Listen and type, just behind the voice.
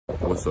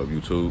What's up,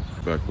 YouTube?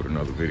 Back with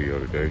another video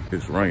today.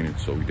 It's raining,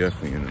 so we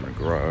definitely in the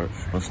garage.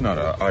 It's not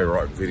an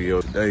IROC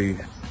video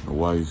today. My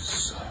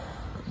wife's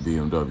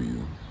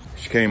BMW.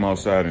 She came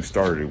outside and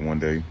started it one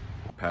day.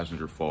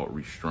 Passenger fault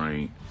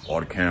restraint.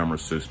 All the camera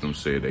systems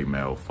said they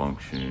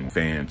malfunctioned.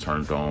 Fan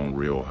turned on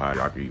real high.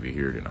 I could even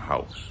hear it in the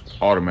house.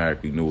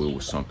 Automatically knew it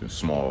was something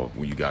small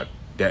when you got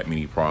that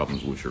many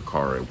problems with your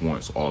car at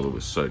once all of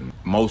a sudden.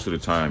 Most of the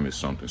time it's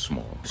something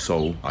small.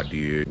 So I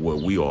did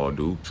what we all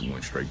do,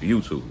 went straight to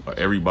YouTube.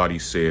 Everybody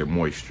said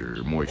moisture.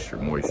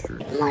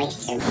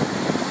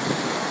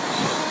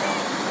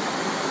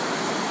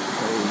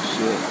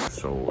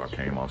 So I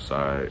came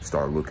outside,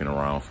 started looking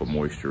around for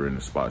moisture in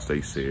the spots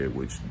they said,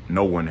 which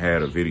no one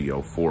had a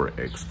video for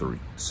X3.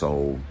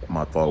 So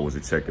my thought was to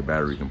check the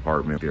battery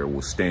compartment. There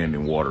was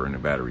standing water in the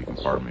battery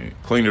compartment.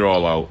 Cleaned it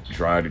all out,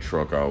 dried the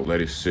truck out,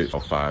 let it sit for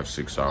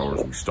 5-6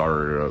 hours. We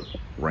started it up,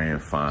 ran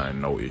fine,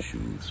 no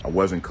issues. I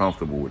wasn't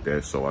comfortable with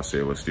that, so I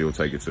said, let's still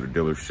take it to the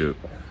dealership.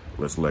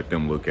 Let's let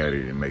them look at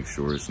it and make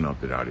sure it's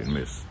nothing I didn't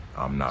miss.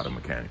 I'm not a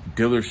mechanic.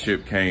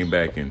 Dealership came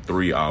back in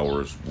 3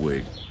 hours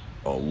with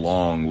a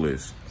long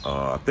list.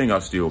 I think I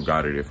still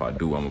got it. If I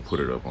do, I'm gonna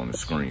put it up on the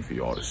screen for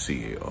y'all to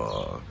see it.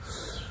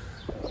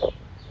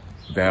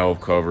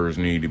 Valve covers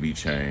need to be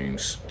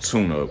changed.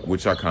 Tune up,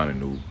 which I kind of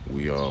knew.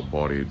 We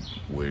bought it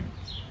with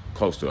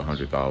close to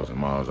 100,000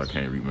 miles. I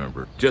can't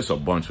remember. Just a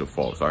bunch of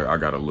faults. I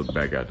gotta look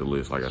back at the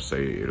list. Like I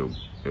say, it'll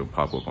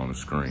pop up on the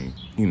screen.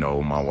 You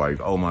know, my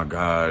wife, oh my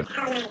God,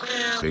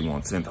 they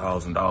want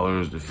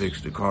 $10,000 to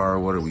fix the car.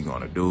 What are we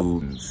gonna do?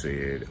 And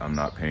said, I'm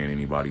not paying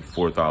anybody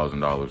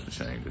 $4,000 to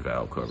change the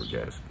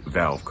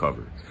valve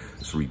cover.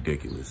 It's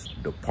ridiculous.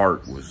 The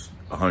part was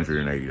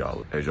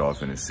 $180. As y'all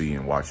finna see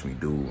and watch me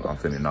do, I'm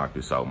finna knock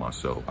this out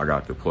myself. I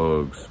got the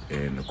plugs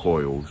and the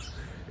coils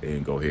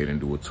and go ahead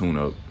and do a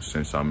tune-up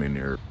since I'm in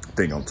there. I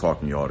think I'm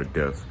talking y'all to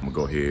death. I'm gonna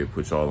go ahead,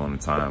 put y'all on the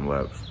time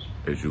lapse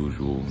as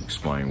usual,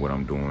 explain what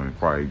I'm doing,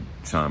 probably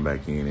chime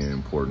back in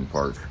important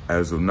parts.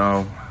 As of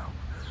now,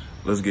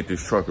 let's get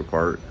this truck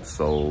apart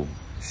so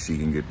she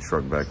can get the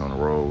truck back on the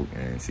road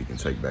and she can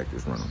take back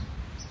this rental.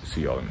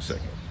 See y'all in a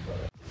second.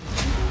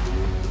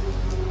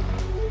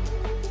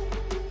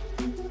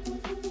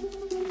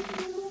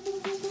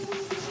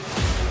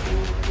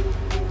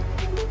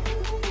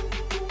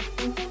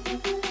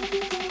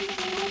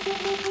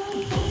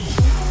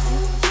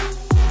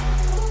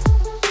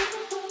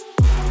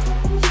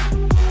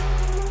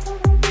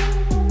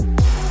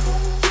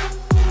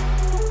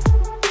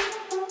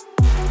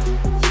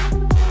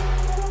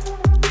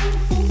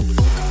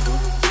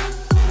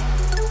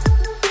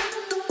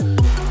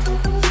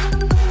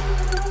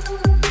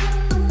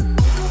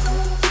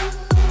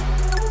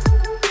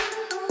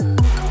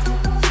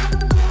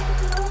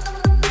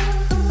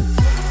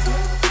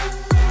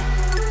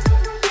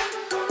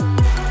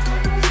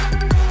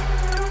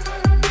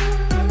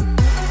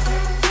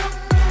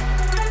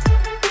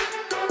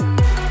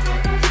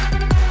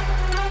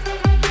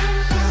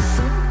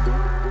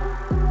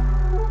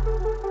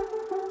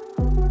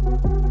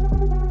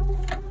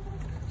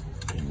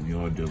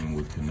 Dealing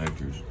with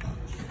connectors,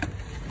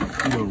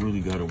 you don't really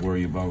got to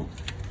worry about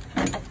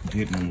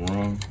getting them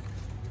wrong,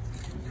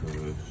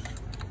 because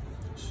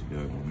see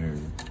that one there,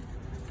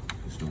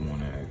 it's the one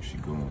that actually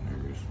go in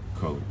there. It's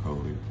color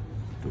coded,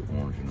 the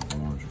orange and the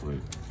orange, but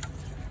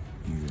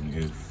even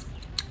if,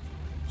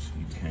 see,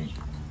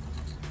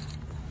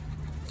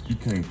 you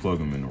can't plug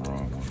them in the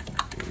wrong one,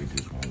 it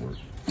just won't work.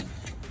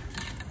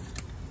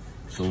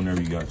 So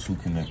whenever you got two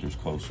connectors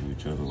close to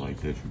each other like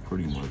that, you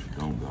pretty much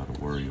don't got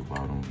to worry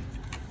about them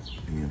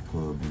being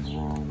plugged in the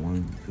wrong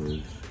one, because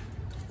you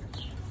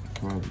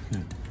probably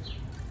can't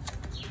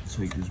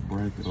take this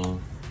bracket off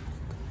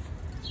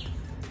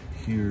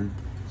here,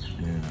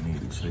 and I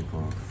need to take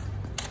off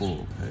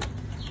full pack,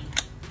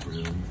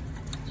 really. And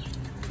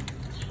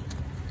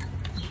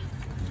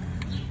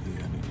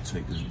yeah, I need to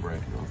take this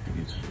bracket off to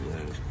get to the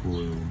last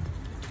coil.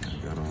 I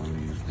got all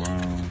these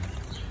rounds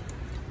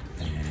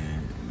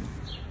and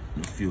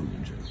the fuel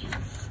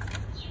injectors.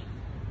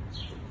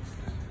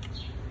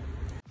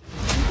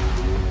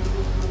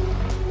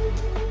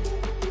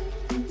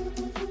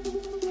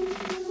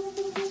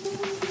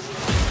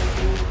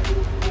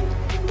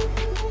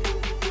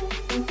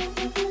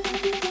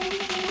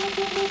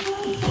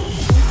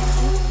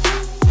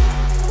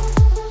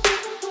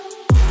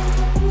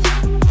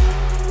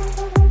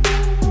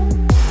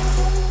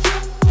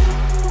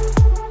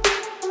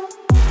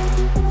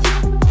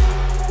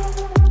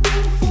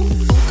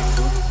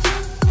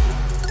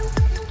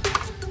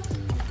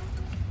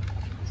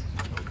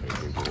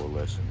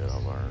 That I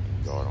learned,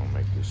 y'all don't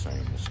make the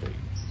same mistake.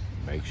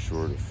 Make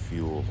sure the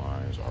fuel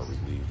lines are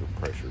relieved of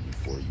pressure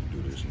before you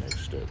do this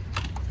next step.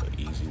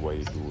 The easy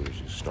way to do it is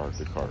just start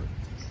the car,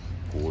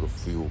 pull the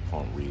fuel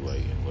pump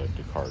relay and let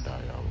the car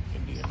die out,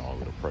 and then all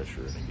of the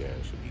pressure and the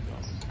gas will be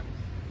gone.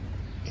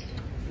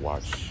 And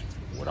watch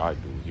what I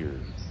do here.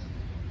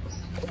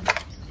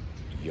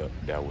 Yup,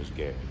 that was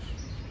gas.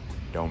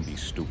 Don't be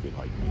stupid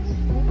like me.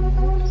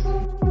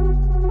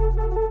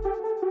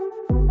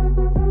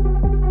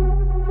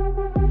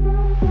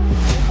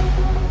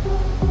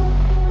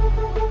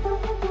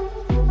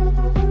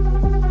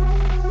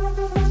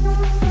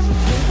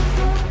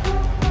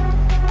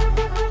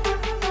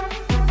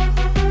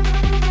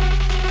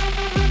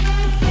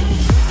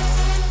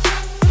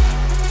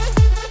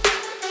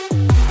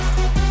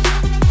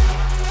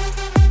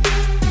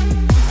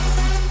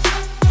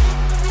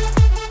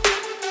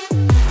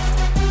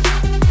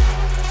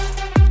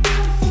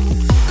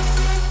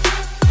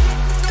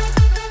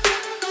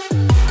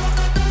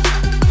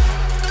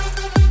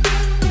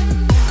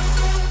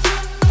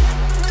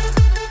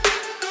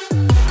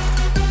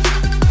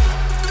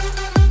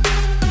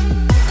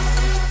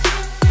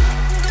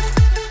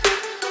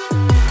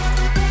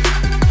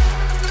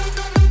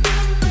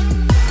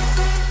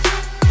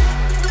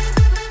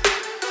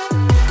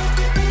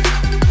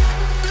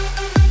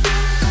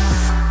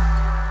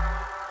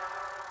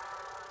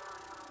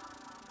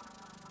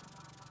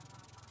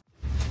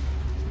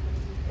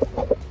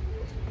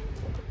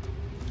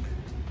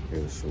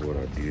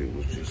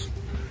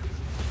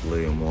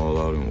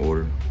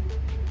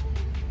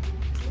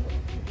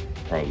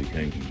 probably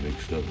can't be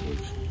mixed up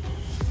with.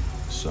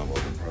 Some of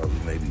them probably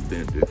maybe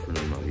bent different.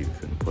 I'm not even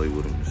finna play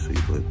with them to see,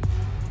 but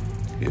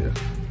yeah.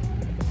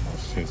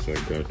 Since I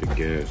got the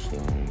gas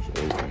lines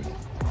open,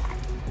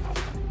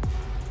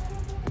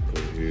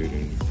 go ahead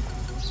and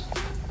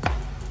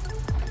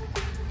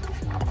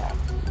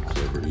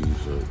cover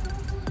these up.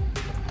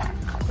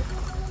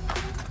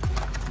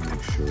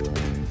 Make sure I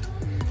ain't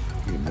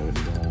get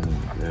nothing wrong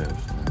with the gas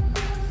line.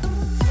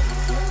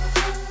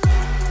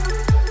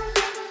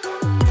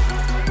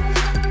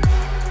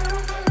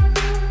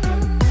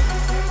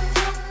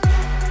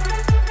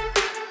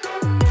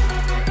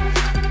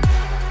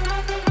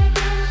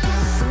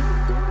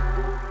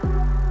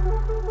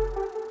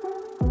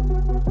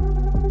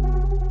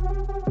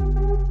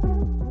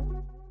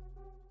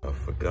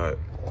 Got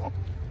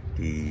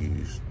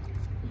these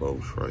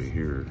bolts right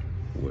here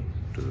with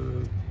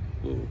the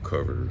little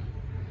cover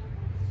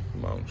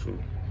mount to.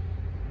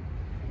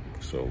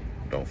 So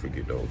don't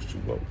forget those two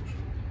bolts.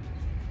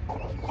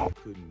 I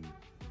couldn't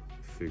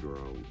figure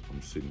out,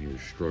 I'm sitting here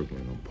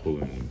struggling, I'm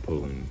pulling and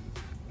pulling,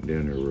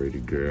 then they're ready to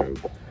grab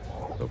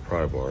a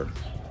pry bar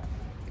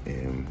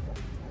and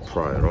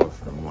pry it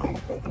off. And I'm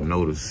like, I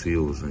know the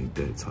seals ain't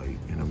that tight.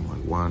 And I'm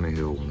like, why in the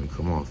hell when they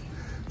come off?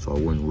 So I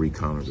went and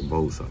recounted the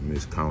bolts. I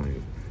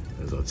miscounted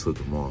as I took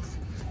them off.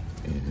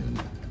 And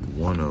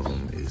one of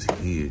them is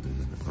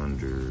hidden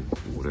under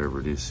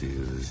whatever this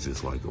is. It's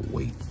just like a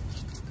weight.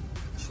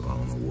 So I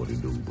don't know what to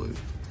do,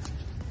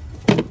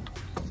 but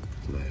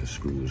last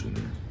screw is in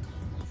there.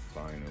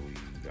 Finally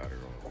got it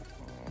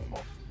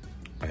off.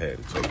 I had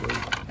to take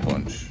a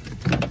bunch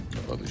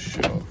of other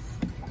shit off.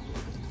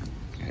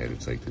 I had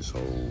to take this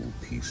whole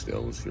piece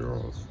that was here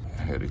off.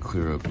 I had to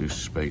clear up this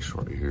space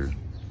right here.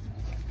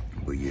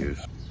 But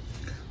yes,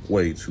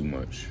 way too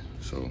much.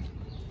 So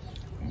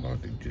I'm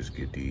about to just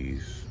get the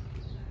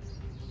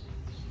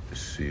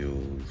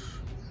seals,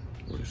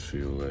 where the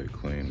seal at,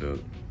 cleaned up.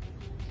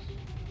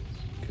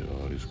 Get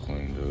all this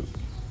cleaned up.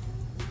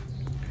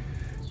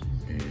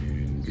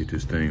 And get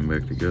this thing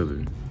back together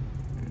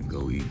and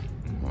go eat.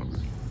 I'm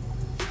hungry.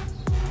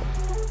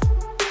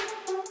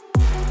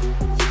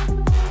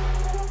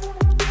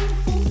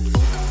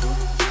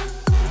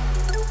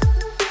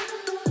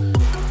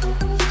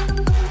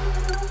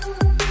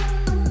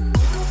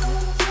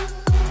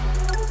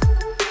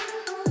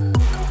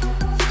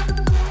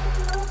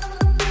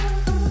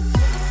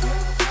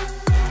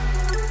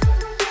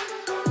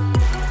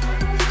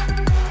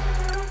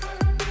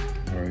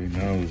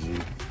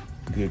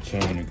 Good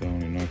time to go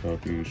and knock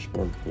out these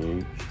spark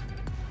plugs.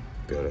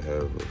 Gotta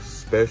have a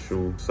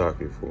special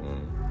socket for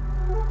them.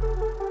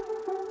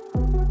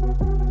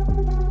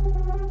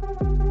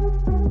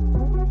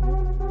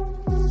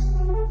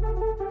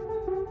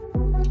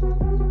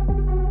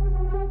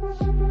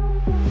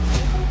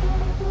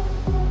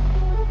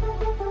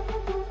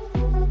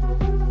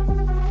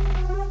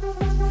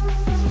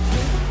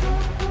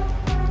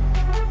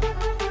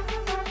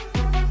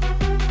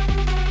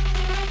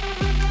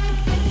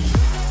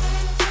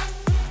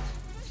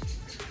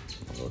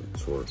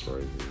 Torque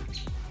right here,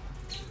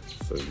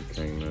 so you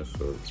can't mess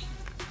up.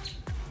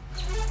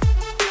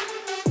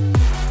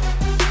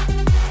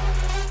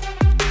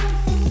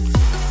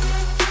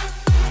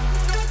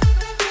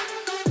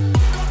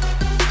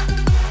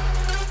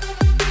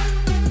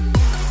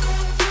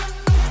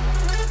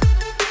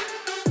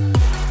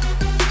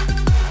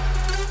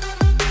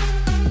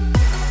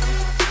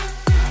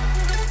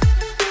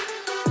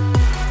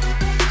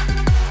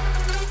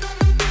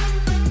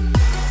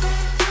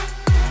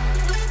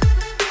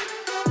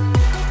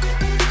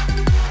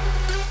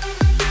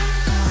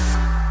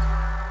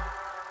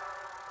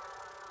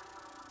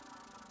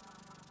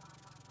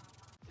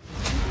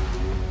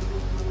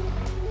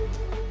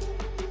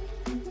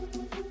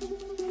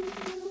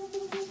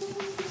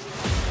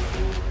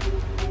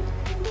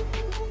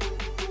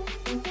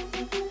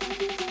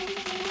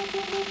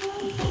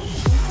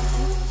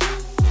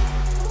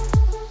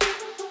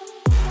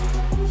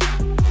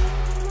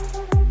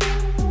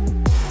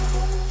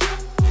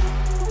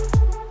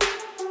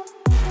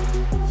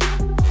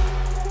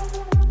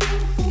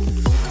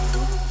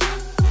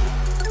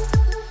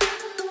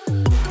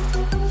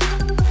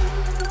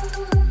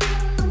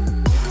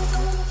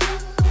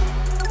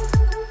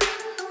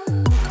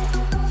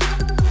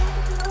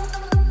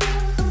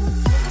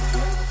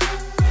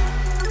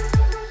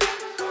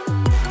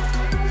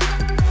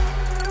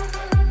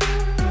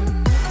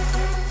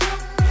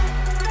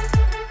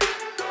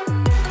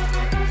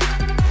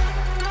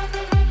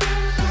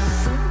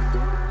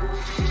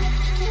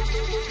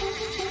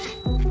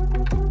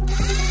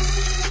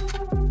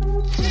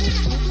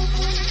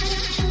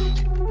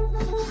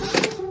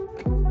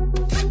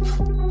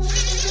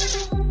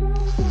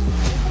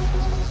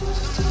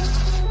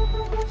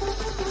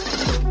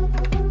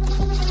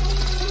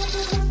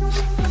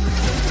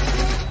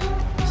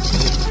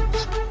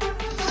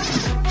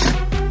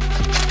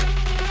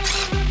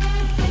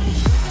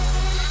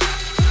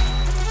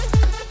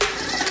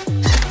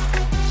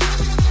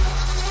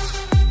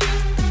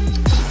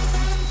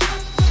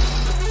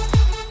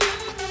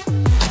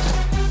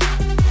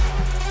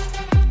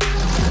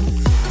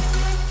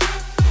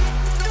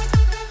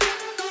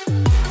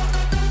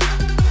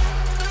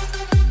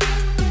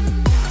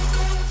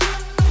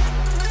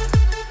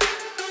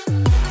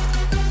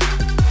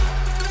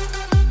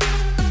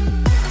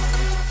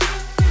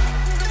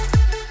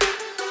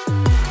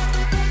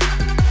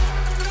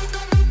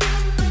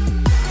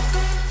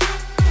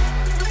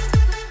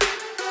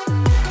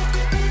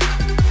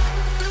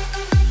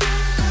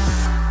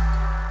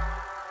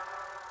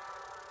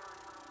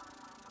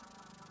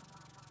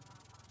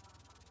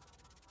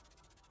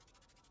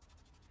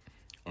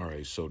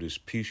 right, so this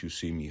piece you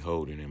see me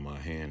holding in my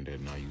hand that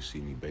now you see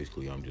me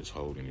basically I'm just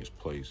holding this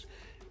place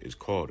is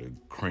called a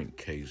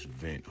crankcase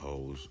vent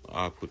hose.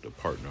 I'll put the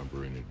part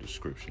number in the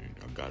description.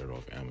 I got it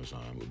off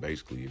Amazon, but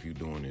basically if you're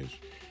doing this,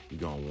 you're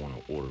gonna wanna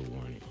order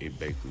one. It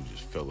basically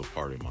just fell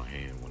apart in my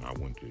hand when I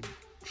went to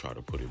try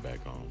to put it back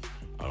on.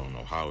 I don't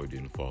know how it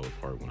didn't fall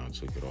apart when I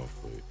took it off,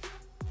 but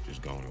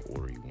just go and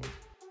order you one.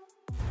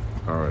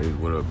 All right,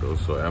 what up though?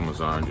 So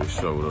Amazon just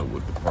showed up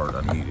with the part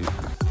I needed.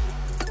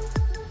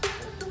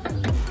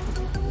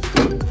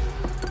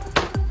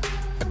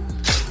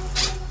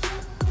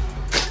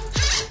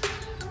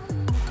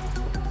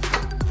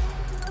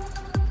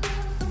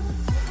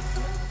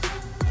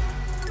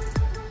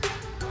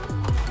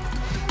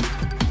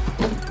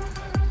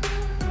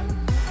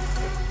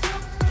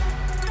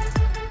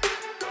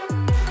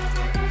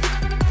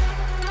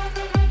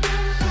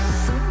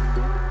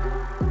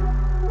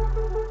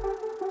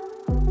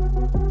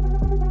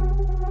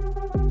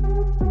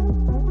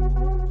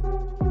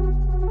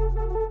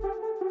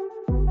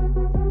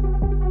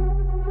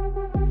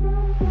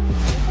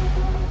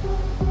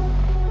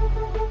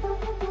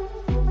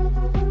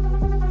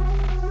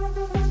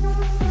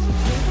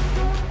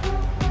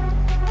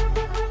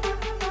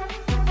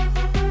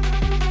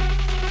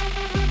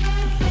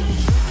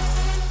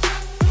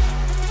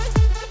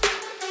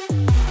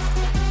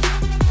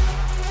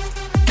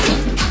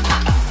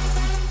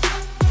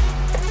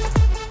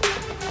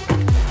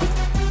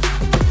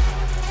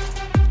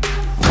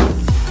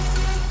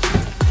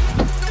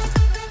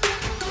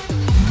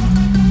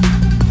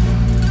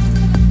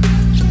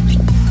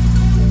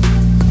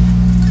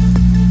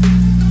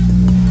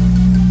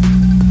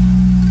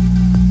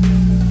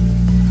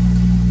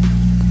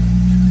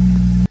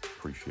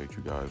 Appreciate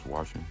you guys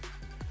watching.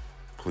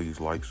 Please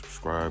like,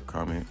 subscribe,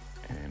 comment,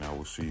 and I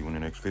will see you in the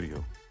next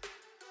video.